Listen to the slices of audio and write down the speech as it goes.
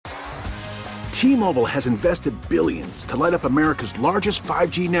T-Mobile has invested billions to light up America's largest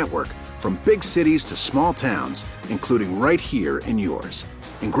 5G network, from big cities to small towns, including right here in yours.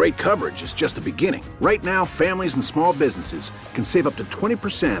 And great coverage is just the beginning. Right now, families and small businesses can save up to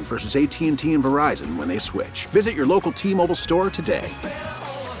 20% versus AT&T and Verizon when they switch. Visit your local T-Mobile store today.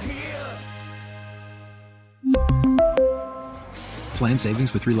 Plan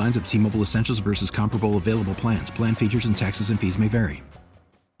savings with 3 lines of T-Mobile Essentials versus comparable available plans. Plan features and taxes and fees may vary.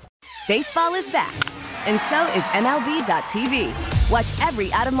 Baseball is back, and so is MLB.tv. Watch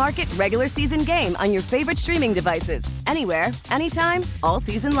every out-of-market regular season game on your favorite streaming devices, anywhere, anytime, all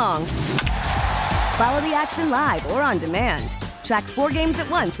season long. Follow the action live or on demand. Track 4 games at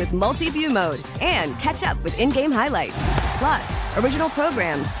once with multi-view mode and catch up with in-game highlights. Plus, original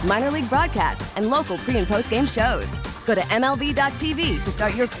programs, minor league broadcasts, and local pre- and post-game shows. Go to MLB.tv to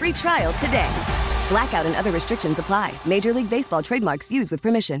start your free trial today. Blackout and other restrictions apply. Major League Baseball trademarks used with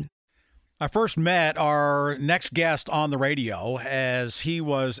permission. I first met our next guest on the radio as he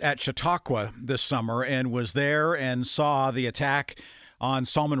was at Chautauqua this summer and was there and saw the attack on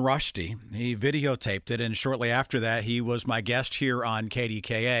Salman Rushdie. He videotaped it, and shortly after that, he was my guest here on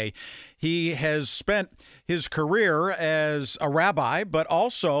KDKA. He has spent his career as a rabbi, but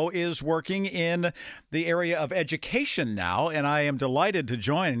also is working in the area of education now, and I am delighted to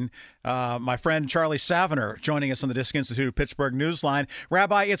join my friend Charlie Savener, joining us on the Disc Institute of Pittsburgh Newsline.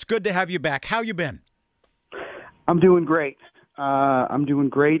 Rabbi, it's good to have you back. How you been? I'm doing great. I'm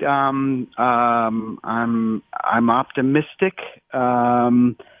optimistic,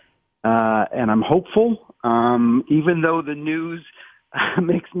 and I'm hopeful, even though the news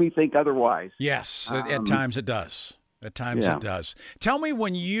makes me think otherwise. Yes, at times it does. At times it does. Tell me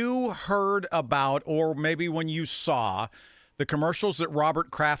when you heard about, or maybe when you saw, the commercials that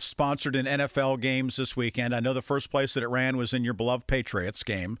Robert Kraft sponsored in NFL games this weekend. I know the first place that it ran was in your beloved Patriots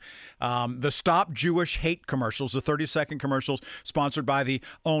game. The Stop Jewish Hate commercials, the 30-second commercials sponsored by the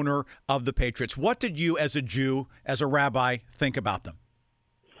owner of the Patriots. What did you, as a Jew, as a rabbi, think about them?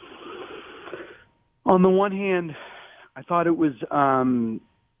 On the one hand, I thought it was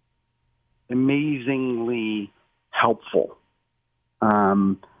amazingly helpful.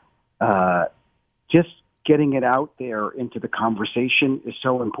 Just getting it out there into the conversation is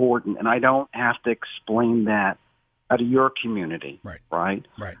so important, and I don't have to explain that out of your community, right?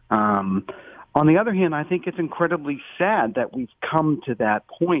 On the other hand, I think it's incredibly sad that we've come to that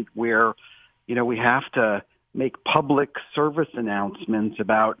point where, we have to make public service announcements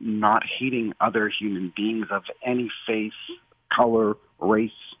about not hating other human beings of any faith, color,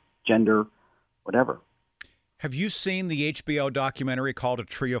 race, gender, whatever. Have you seen the HBO documentary called A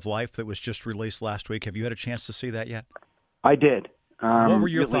Tree of Life that was just released last week? Have you had a chance to see that yet? I did. What were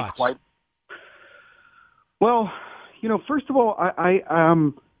your thoughts? Well, first of all, I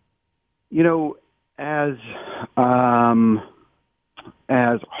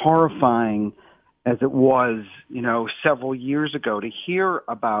as horrifying as it was, several years ago, to hear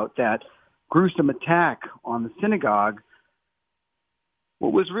about that gruesome attack on the synagogue,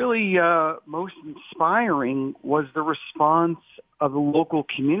 what was really most inspiring was the response of the local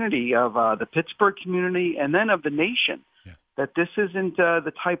community, of the Pittsburgh community, and then of the nation, that this isn't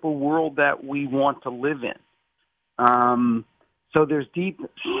the type of world that we want to live in. So there's deep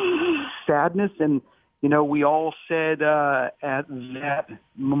sadness, and, we all said at that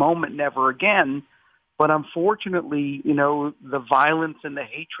moment, never again. But unfortunately, the violence and the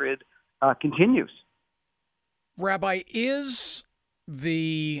hatred continues. Rabbi, is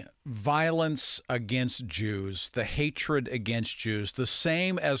the violence against Jews, the hatred against Jews, the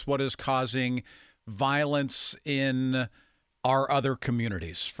same as what is causing violence in our other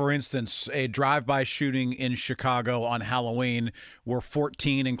communities? For instance, a drive-by shooting in Chicago on Halloween where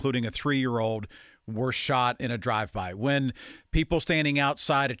 14, including a 3-year-old, were shot in a drive-by. When people standing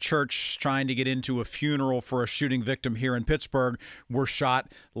outside a church trying to get into a funeral for a shooting victim here in Pittsburgh were shot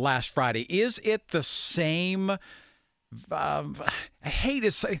last Friday. Is it the same? I hate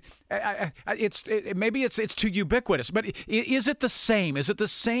it. Maybe it's too ubiquitous, but is it the same? Is it the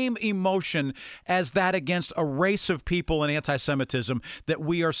same emotion as that against a race of people in anti-Semitism that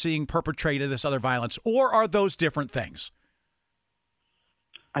we are seeing perpetrated this other violence, or are those different things?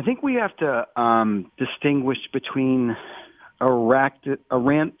 I think we have to distinguish between a random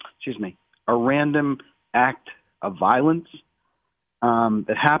act of violence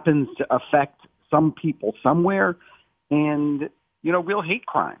that happens to affect some people somewhere, and, real hate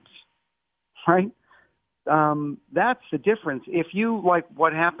crimes, right? That's the difference. If you, like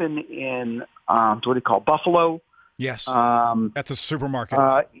what happened in, Buffalo. Yes, at the supermarket.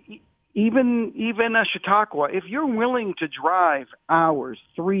 even Chautauqua, if you're willing to drive hours,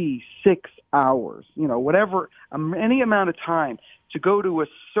 3, 6 hours, whatever, any amount of time to go to a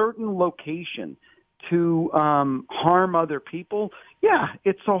certain location to harm other people, yeah,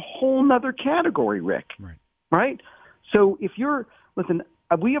 it's a whole nother category, Rick. Right? So listen,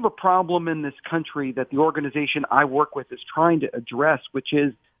 we have a problem in this country that the organization I work with is trying to address, which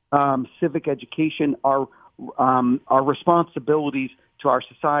is civic education, our responsibilities to our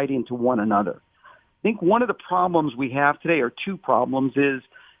society and to one another. I think one of the problems we have today, or two problems, is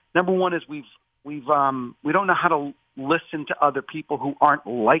number one is we don't know how to listen to other people who aren't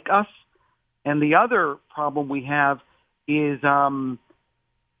like us, and the other problem we have is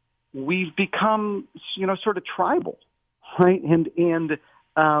we've become sort of tribal, right? And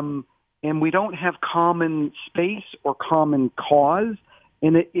we don't have common space or common cause.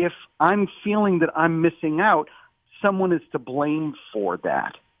 And if I'm feeling that I'm missing out, someone is to blame for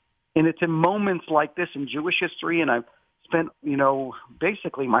that. And it's in moments like this in Jewish history, and I've spent,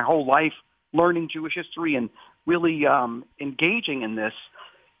 basically my whole life learning Jewish history and really engaging in this,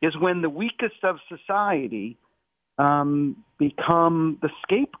 is when the weakest of society become the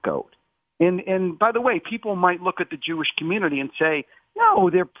scapegoat. And by the way, people might look at the Jewish community and say,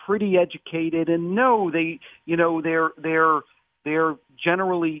 no, they're pretty educated, and no, they're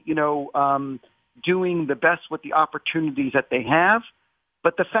generally, doing the best with the opportunities that they have.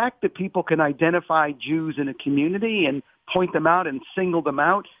 But the fact that people can identify Jews in a community and point them out and single them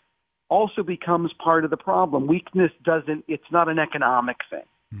out also becomes part of the problem. Weakness it's not an economic thing.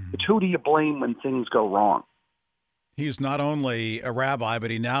 Mm-hmm. It's who do you blame when things go wrong? He's not only a rabbi, but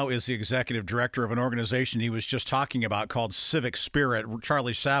he now is the executive director of an organization he was just talking about called Civic Spirit.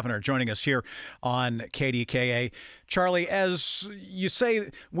 Charlie Savener joining us here on KDKA. Charlie, as you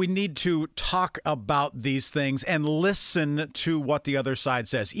say, we need to talk about these things and listen to what the other side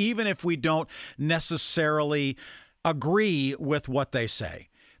says, even if we don't necessarily agree with what they say.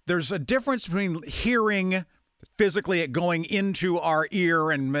 There's a difference between hearing physically it going into our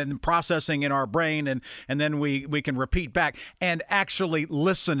ear and processing in our brain, and then we can repeat back, and actually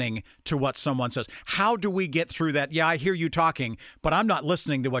listening to what someone says. How do we get through that? Yeah, I hear you talking, but I'm not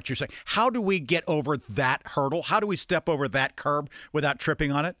listening to what you're saying. How do we get over that hurdle? How do we step over that curb without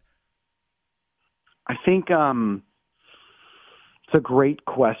tripping on it? I think it's a great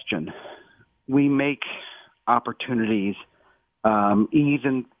question. We make opportunities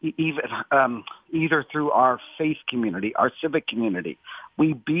either through our faith community, our civic community.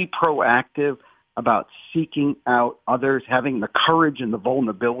 We be proactive about seeking out others, having the courage and the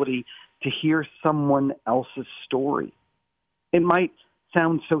vulnerability to hear someone else's story. It might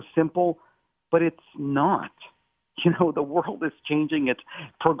sound so simple, but it's not. The world is changing. It's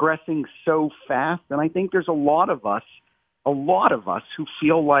progressing so fast. And I think there's a lot of us who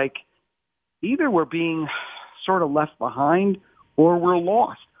feel like either we're being sort of left behind, or we're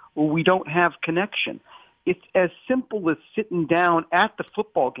lost, or we don't have connection. It's as simple as sitting down at the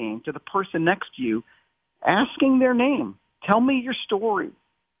football game to the person next to you, asking their name. Tell me your story,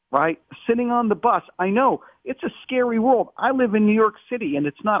 right? Sitting on the bus. I know it's a scary world. I live in New York City, and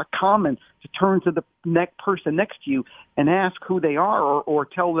it's not common to turn to the person next to you and ask who they are, or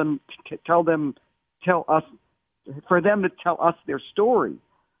tell us their story.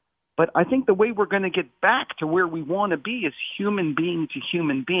 But I think the way we're going to get back to where we want to be is human being to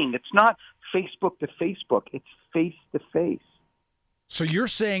human being. It's not Facebook to Facebook. It's face to face. So you're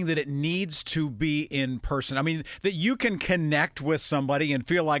saying that it needs to be in person. I mean, that you can connect with somebody and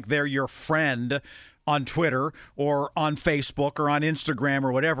feel like they're your friend on Twitter or on Facebook or on Instagram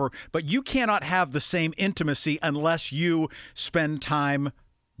or whatever, but you cannot have the same intimacy unless you spend time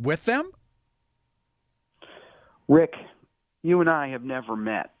with them? Rick, you and I have never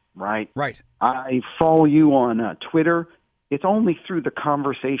met. Right. I follow you on Twitter. It's only through the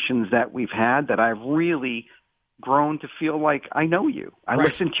conversations that we've had that I've really grown to feel like I know you. I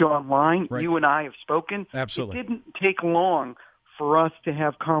listened to you online. Right. You and I have spoken. Absolutely. It didn't take long for us to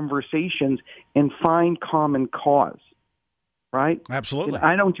have conversations and find common cause. Right? Absolutely. And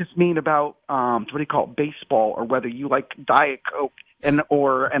I don't just mean about baseball, or whether you like Diet Coke and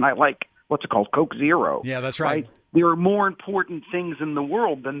I like what's it called, Coke Zero. Yeah, that's right? There are more important things in the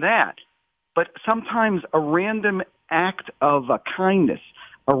world than that. But sometimes a random act of kindness,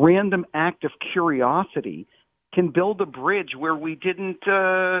 a random act of curiosity can build a bridge where we didn't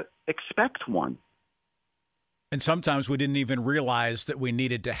expect one. And sometimes we didn't even realize that we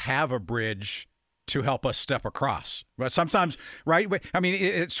needed to have a bridge to help us step across. But sometimes, right? I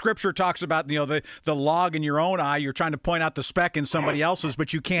mean, Scripture talks about, the log in your own eye. You're trying to point out the speck in somebody else's,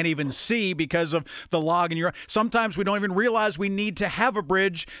 but you can't even see because of the log in your eye. Sometimes we don't even realize we need to have a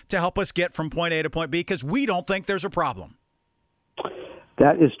bridge to help us get from point A to point B because we don't think there's a problem.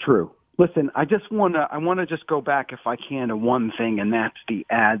 That is true. Listen, I want to just go back, if I can, to one thing, and that's the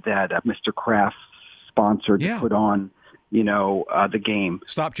ad that Mr. Kraft sponsored to put on, the game.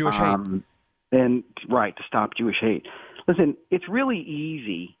 Stop Jewish hate. To stop Jewish hate. Listen, it's really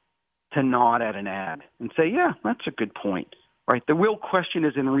easy to nod at an ad and say, yeah, that's a good point, right? The real question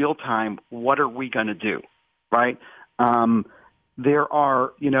is in real time, what are we going to do, right? There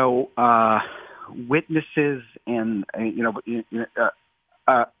are, witnesses and,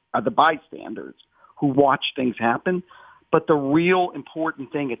 the bystanders who watch things happen. But the real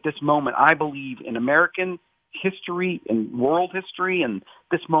important thing at this moment, I believe, in American history and world history, and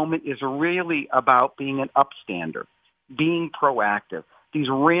this moment is really about being an upstander, being proactive, these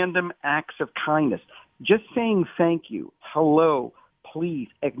random acts of kindness, just saying thank you, hello, please,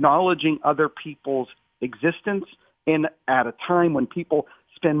 acknowledging other people's existence, and at a time when people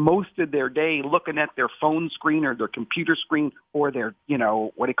spend most of their day looking at their phone screen or their computer screen or their,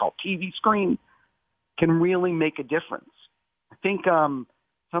 TV screen, can really make a difference. I think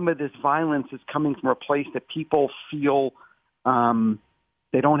some of this violence is coming from a place that people feel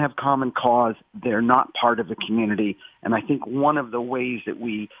they don't have common cause. They're not part of the community. And I think one of the ways that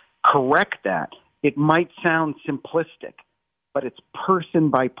we correct that, it might sound simplistic, but it's person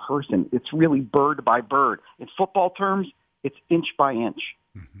by person. It's really bird by bird. In football terms, it's inch by inch,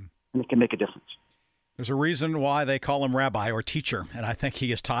 and it can make a difference. There's a reason why they call him rabbi or teacher, and I think he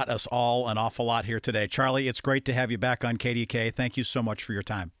has taught us all an awful lot here today. Charlie, it's great to have you back on KDK. Thank you so much for your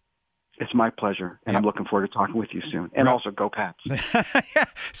time. It's my pleasure, and I'm looking forward to talking with you soon. And also, go Pats.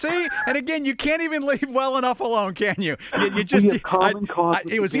 See, and again, you can't even leave well enough alone, can you? You just,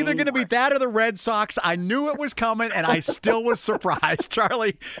 it was either going to be that or the Red Sox. I knew it was coming, and I still was surprised.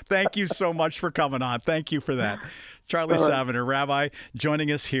 Charlie, thank you so much for coming on. Thank you for that. Charlie Saviner, Rabbi,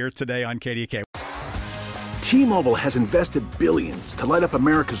 joining us here today on KDK. T-Mobile has invested billions to light up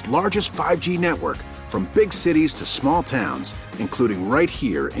America's largest 5G network, from big cities to small towns, including right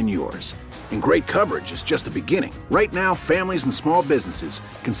here in yours. And great coverage is just the beginning. Right now, families and small businesses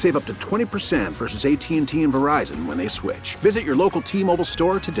can save up to 20% versus AT&T and Verizon when they switch. Visit your local T-Mobile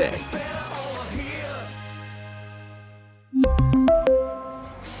store today.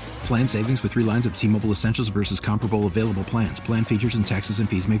 Plan savings with 3 lines of T-Mobile Essentials versus comparable available plans. Plan features and taxes and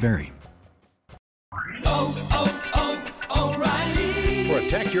fees may vary.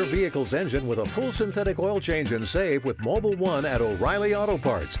 Protect your vehicle's engine with a full synthetic oil change and save with Mobil 1 at O'Reilly Auto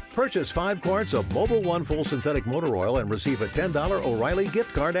Parts. Purchase 5 quarts of Mobil 1 full synthetic motor oil and receive a $10 O'Reilly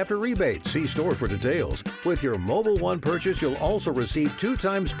gift card after rebate. See store for details. With your Mobil 1 purchase, you'll also receive 2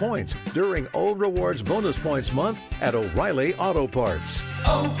 times points during O Rewards Bonus Points Month at O'Reilly Auto Parts.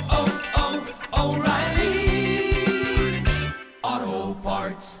 O'Reilly Auto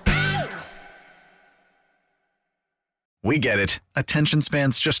Parts. We get it. Attention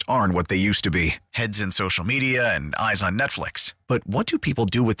spans just aren't what they used to be. Heads in social media and eyes on Netflix. But what do people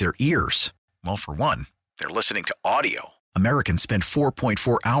do with their ears? Well, for one, they're listening to audio. Americans spend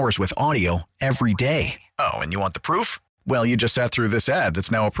 4.4 hours with audio every day. Oh, and you want the proof? Well, you just sat through this ad that's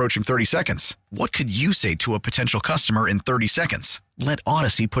now approaching 30 seconds. What could you say to a potential customer in 30 seconds? Let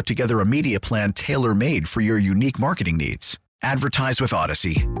Odyssey put together a media plan tailor-made for your unique marketing needs. Advertise with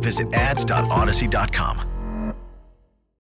Odyssey. Visit ads.odyssey.com.